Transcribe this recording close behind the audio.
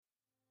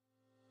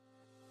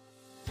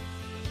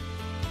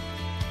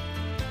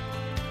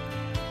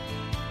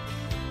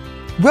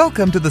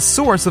Welcome to the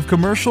Source of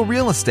Commercial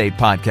Real Estate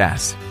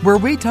podcast, where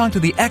we talk to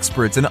the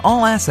experts in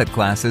all asset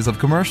classes of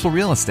commercial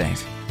real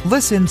estate.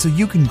 Listen so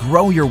you can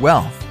grow your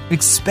wealth,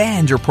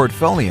 expand your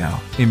portfolio,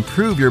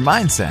 improve your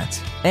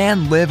mindset,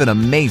 and live an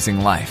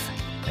amazing life.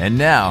 And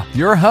now,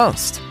 your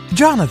host,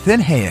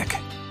 Jonathan Hayek.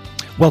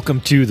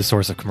 Welcome to the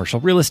Source of Commercial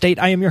Real Estate.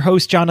 I am your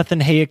host, Jonathan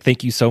Hayek.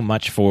 Thank you so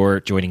much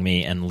for joining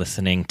me and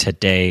listening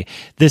today.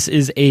 This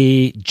is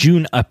a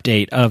June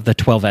update of the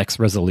 12X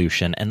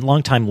resolution, and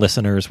longtime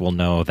listeners will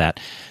know that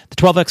the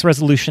 12X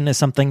resolution is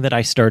something that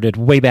I started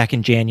way back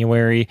in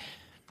January.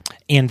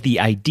 And the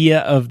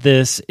idea of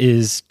this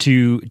is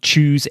to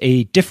choose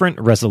a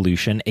different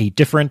resolution, a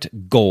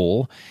different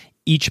goal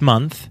each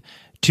month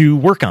to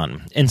work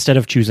on, instead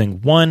of choosing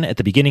one at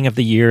the beginning of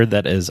the year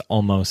that is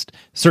almost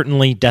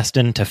certainly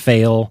destined to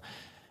fail.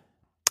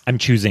 I'm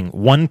choosing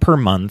one per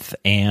month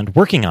and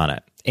working on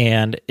it.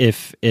 And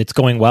if it's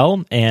going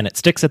well and it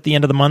sticks at the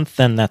end of the month,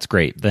 then that's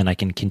great. Then I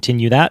can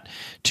continue that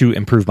to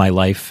improve my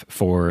life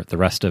for the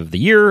rest of the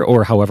year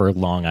or however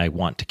long I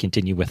want to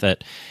continue with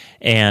it.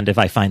 And if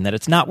I find that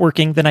it's not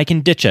working, then I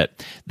can ditch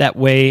it. That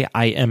way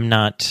I am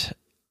not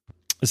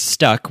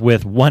stuck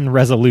with one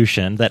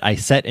resolution that I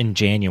set in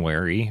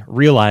January,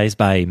 realize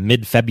by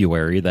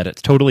mid-February that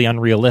it's totally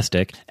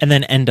unrealistic, and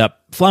then end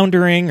up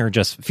floundering or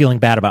just feeling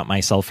bad about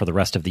myself for the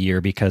rest of the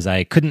year because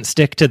I couldn't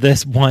stick to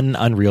this one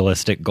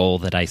unrealistic goal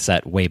that I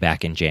set way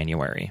back in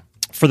January.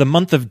 For the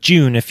month of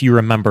June, if you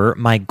remember,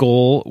 my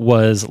goal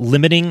was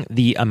limiting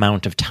the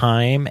amount of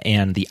time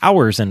and the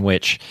hours in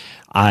which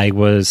I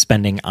was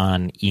spending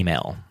on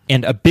email.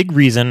 And a big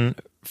reason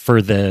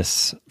for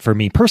this, for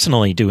me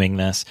personally doing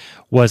this,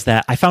 was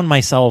that I found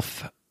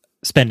myself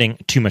spending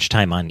too much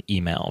time on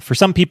email. For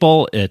some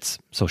people, it's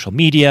social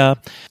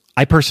media.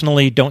 I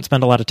personally don't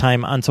spend a lot of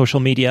time on social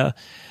media,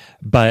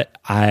 but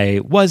I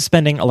was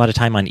spending a lot of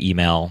time on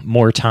email,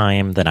 more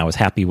time than I was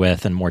happy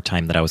with and more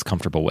time that I was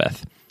comfortable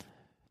with.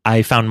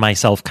 I found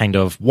myself kind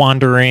of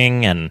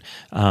wandering and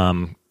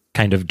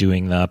kind of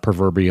doing the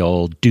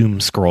proverbial doom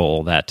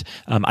scroll that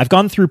I've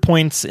gone through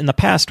points in the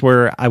past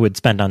where I would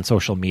spend on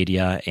social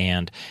media,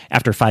 and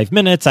after 5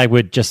 minutes, I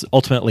would just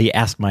ultimately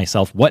ask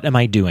myself, what am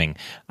I doing?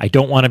 I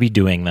don't want to be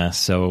doing this,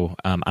 so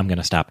I'm going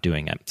to stop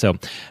doing it. So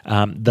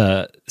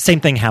the same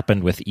thing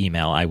happened with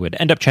email. I would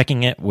end up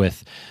checking it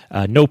with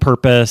no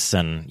purpose,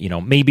 and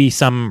maybe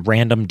some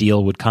random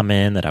deal would come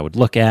in that I would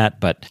look at,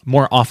 but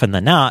more often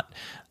than not,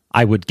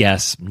 I would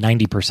guess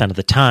 90% of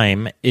the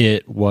time,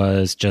 it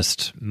was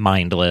just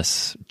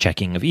mindless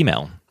checking of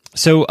email.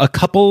 So a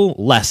couple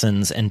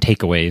lessons and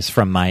takeaways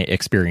from my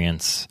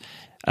experience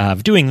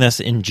of doing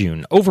this in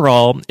June.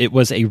 Overall, it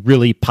was a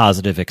really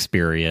positive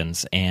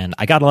experience, and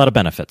I got a lot of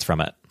benefits from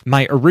it.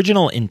 My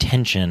original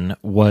intention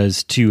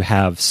was to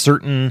have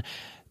certain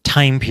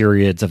time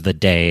periods of the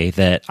day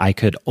that I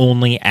could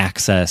only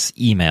access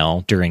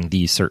email during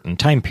these certain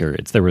time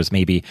periods. There was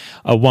maybe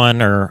a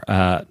 1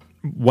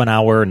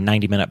 hour,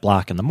 90-minute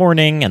block in the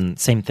morning, and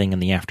same thing in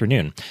the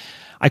afternoon.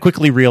 I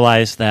quickly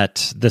realized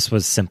that this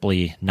was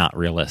simply not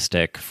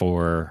realistic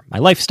for my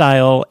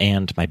lifestyle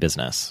and my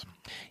business.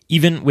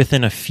 Even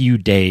within a few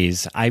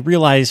days, I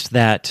realized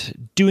that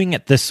doing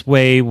it this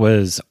way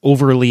was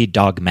overly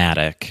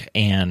dogmatic,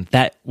 and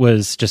that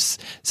was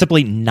just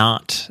simply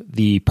not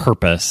the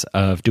purpose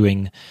of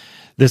doing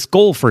this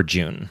goal for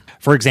June.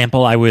 For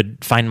example, I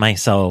would find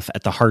myself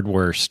at the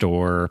hardware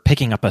store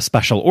picking up a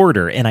special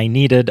order, and I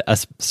needed a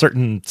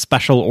certain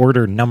special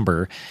order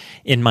number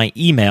in my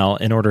email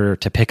in order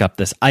to pick up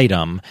this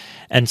item.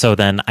 And so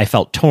then I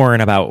felt torn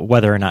about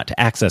whether or not to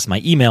access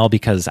my email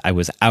because I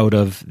was out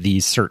of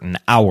these certain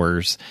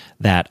hours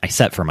that I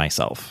set for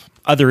myself.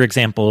 Other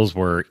examples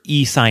were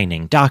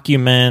e-signing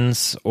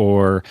documents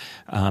or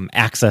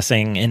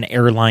accessing an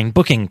airline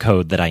booking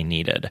code that I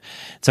needed.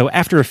 So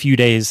after a few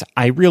days,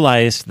 I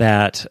realized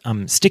that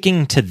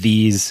sticking to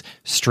these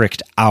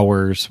strict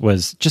hours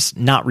was just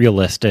not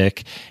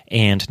realistic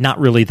and not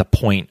really the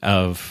point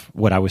of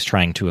what I was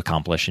trying to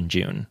accomplish in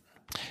June.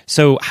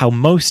 So how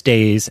most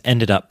days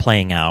ended up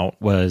playing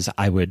out was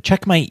I would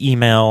check my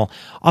email,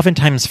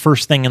 oftentimes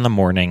first thing in the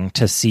morning,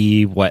 to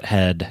see what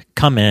had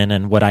come in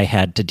and what I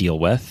had to deal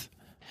with.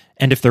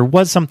 And if there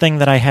was something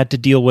that I had to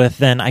deal with,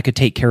 then I could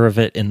take care of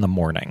it in the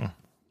morning.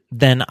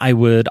 Then I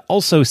would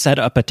also set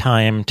up a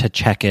time to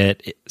check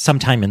it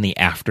sometime in the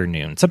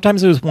afternoon.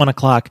 Sometimes it was 1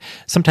 o'clock,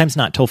 sometimes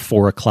not till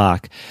 4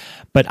 o'clock.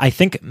 But I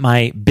think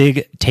my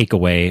big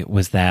takeaway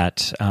was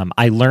that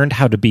I learned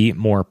how to be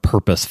more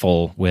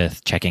purposeful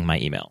with checking my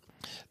email.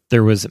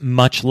 There was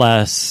much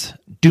less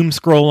doom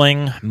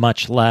scrolling,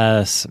 much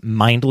less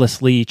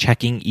mindlessly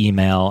checking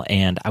email,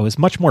 and I was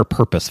much more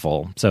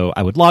purposeful. So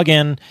I would log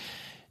in,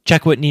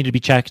 check what needed to be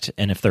checked,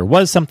 and if there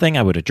was something,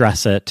 I would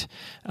address it.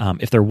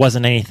 If there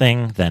wasn't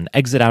anything, then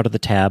exit out of the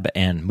tab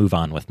and move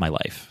on with my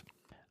life.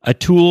 A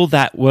tool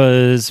that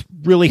was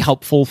really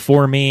helpful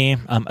for me,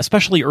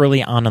 especially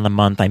early on in the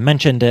month. I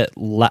mentioned it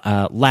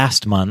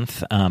last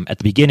month at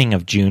the beginning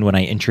of June when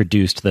I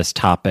introduced this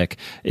topic,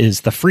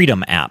 is the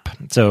Freedom app.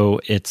 So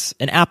it's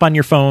an app on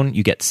your phone.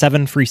 You get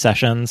 7 free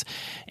sessions,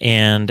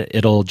 and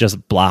it'll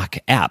just block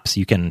apps.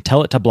 You can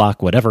tell it to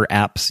block whatever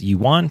apps you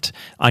want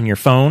on your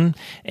phone,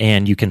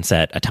 and you can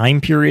set a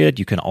time period.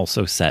 You can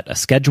also set a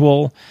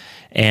schedule,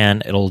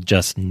 and it'll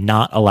just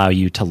not allow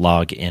you to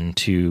log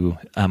into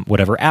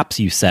whatever apps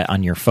you set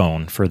on your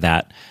phone for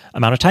that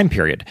amount of time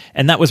period.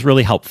 And that was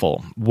really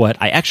helpful. What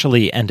I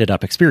actually ended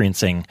up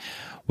experiencing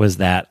was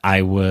that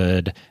I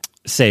would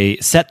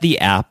set the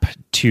app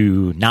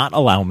to not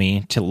allow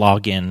me to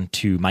log in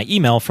to my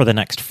email for the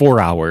next 4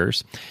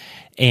 hours.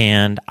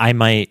 And I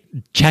might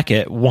check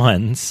it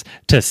once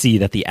to see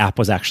that the app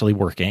was actually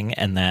working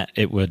and that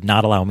it would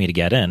not allow me to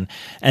get in.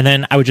 And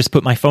then I would just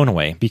put my phone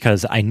away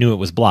because I knew it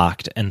was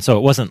blocked. And so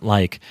it wasn't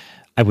like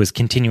I was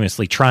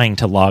continuously trying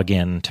to log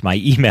in to my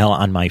email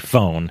on my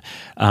phone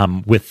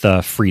with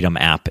the Freedom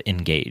app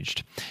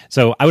engaged.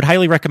 So I would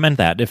highly recommend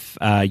that. If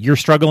you're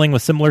struggling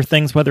with similar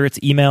things, whether it's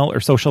email or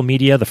social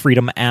media, the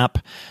Freedom app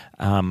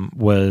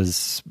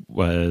was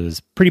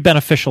pretty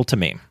beneficial to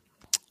me.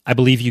 I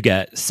believe you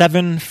get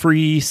 7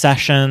 free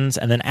sessions,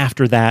 and then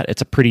after that,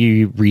 it's a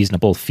pretty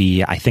reasonable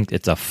fee. I think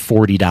it's a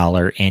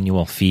 $40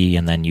 annual fee,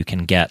 and then you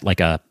can get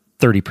like a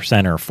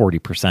 30% or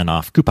 40%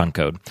 off coupon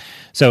code.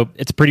 So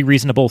it's a pretty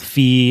reasonable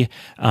fee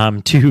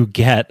to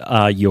get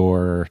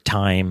your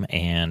time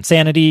and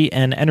sanity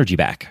and energy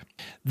back.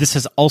 This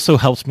has also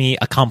helped me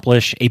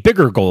accomplish a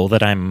bigger goal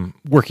that I'm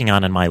working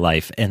on in my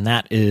life, and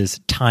that is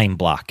time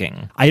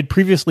blocking. I had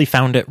previously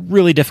found it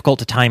really difficult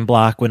to time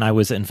block when I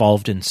was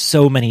involved in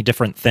so many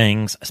different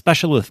things,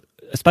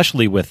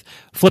 especially with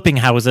flipping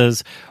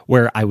houses,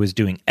 where I was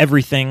doing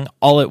everything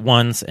all at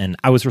once and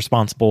I was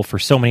responsible for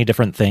so many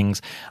different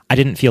things. I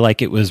didn't feel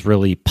like it was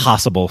really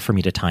possible for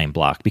me to time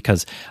block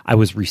because I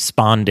was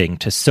responding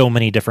to so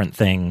many different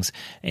things,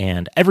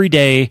 and every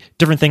day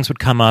different things would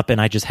come up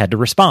and I just had to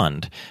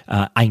respond.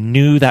 I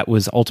knew that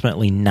was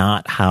ultimately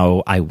not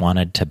how I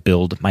wanted to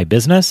build my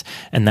business,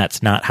 and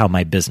that's not how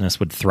my business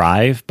would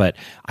thrive, but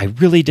I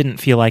really didn't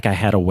feel like I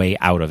had a way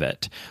out of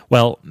it.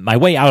 Well, my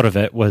way out of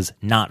it was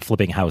not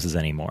flipping houses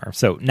anymore.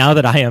 So now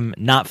that I am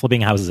not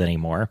flipping houses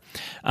anymore,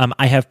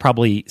 I have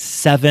probably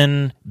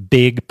 7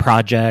 big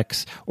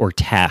projects or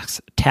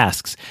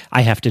tasks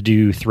I have to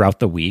do throughout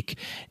the week.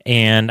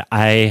 And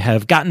I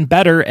have gotten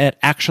better at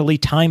actually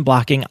time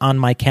blocking on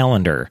my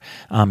calendar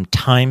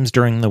times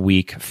during the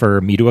week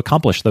for me to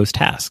accomplish those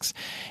tasks.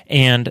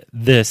 And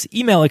this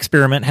email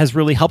experiment has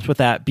really helped with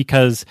that,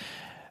 because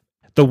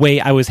the way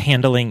I was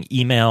handling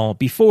email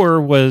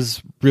before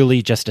was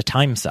really just a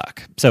time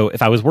suck. So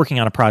if I was working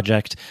on a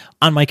project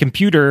on my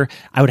computer,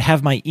 I would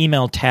have my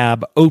email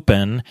tab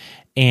open.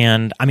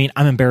 And I mean,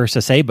 I'm embarrassed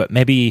to say, but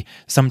maybe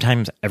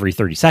sometimes every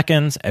 30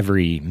 seconds,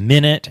 every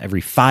minute,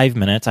 every 5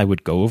 minutes, I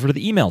would go over to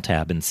the email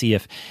tab and see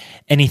if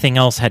anything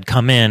else had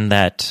come in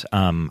that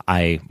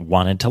I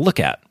wanted to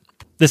look at.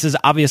 This is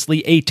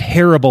obviously a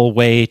terrible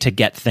way to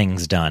get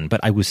things done,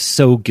 but I was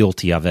so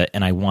guilty of it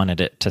and I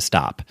wanted it to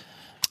stop.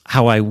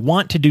 How I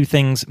want to do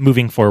things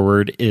moving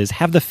forward is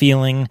have the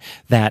feeling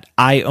that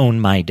I own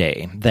my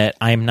day, that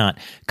I'm not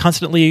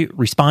constantly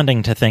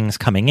responding to things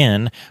coming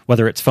in,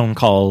 whether it's phone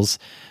calls,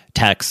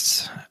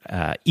 texts,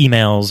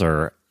 emails,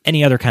 or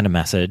any other kind of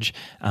message.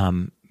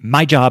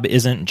 My job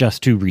isn't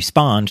just to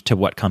respond to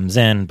what comes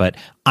in, but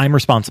I'm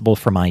responsible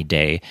for my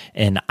day,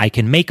 and I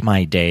can make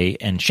my day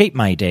and shape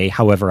my day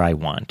however I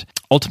want.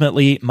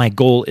 Ultimately, my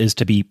goal is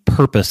to be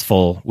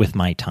purposeful with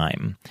my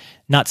time,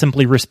 not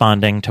simply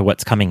responding to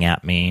what's coming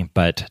at me,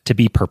 but to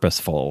be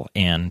purposeful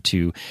and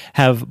to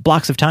have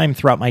blocks of time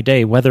throughout my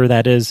day, whether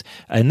that is,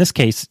 in this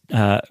case,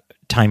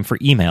 time for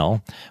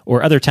email,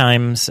 or other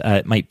times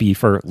it might be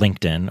for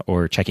LinkedIn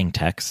or checking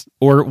text,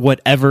 or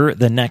whatever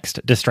the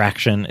next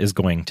distraction is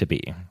going to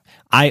be.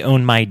 I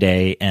own my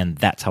day, and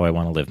that's how I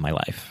want to live my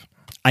life.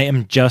 I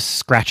am just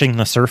scratching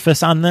the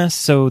surface on this,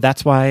 so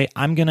that's why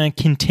I'm going to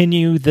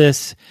continue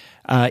this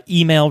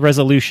email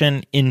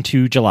resolution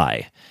into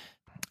July.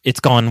 It's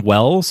gone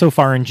well so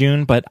far in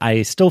June, but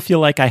I still feel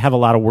like I have a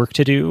lot of work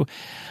to do.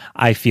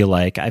 I feel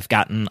like I've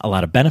gotten a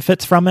lot of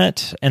benefits from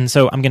it, and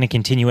so I'm going to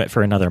continue it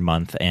for another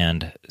month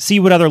and see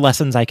what other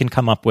lessons I can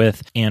come up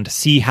with and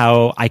see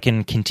how I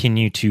can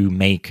continue to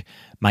make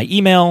my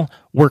email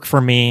work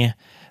for me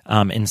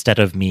instead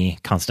of me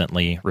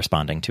constantly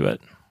responding to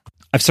it.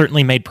 I've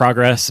certainly made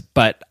progress,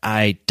 but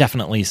I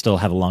definitely still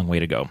have a long way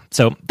to go.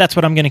 So that's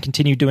what I'm going to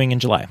continue doing in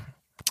July.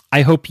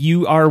 I hope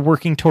you are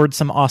working towards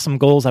some awesome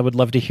goals. I would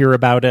love to hear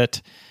about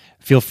it.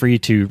 Feel free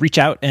to reach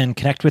out and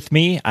connect with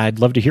me. I'd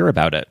love to hear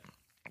about it.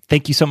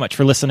 Thank you so much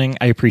for listening.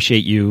 I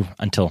appreciate you.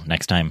 Until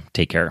next time,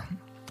 take care.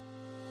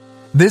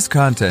 This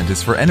content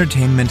is for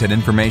entertainment and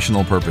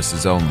informational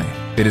purposes only.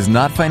 It is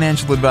not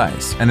financial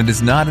advice, and it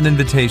is not an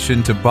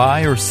invitation to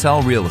buy or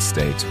sell real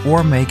estate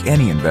or make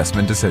any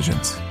investment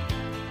decisions.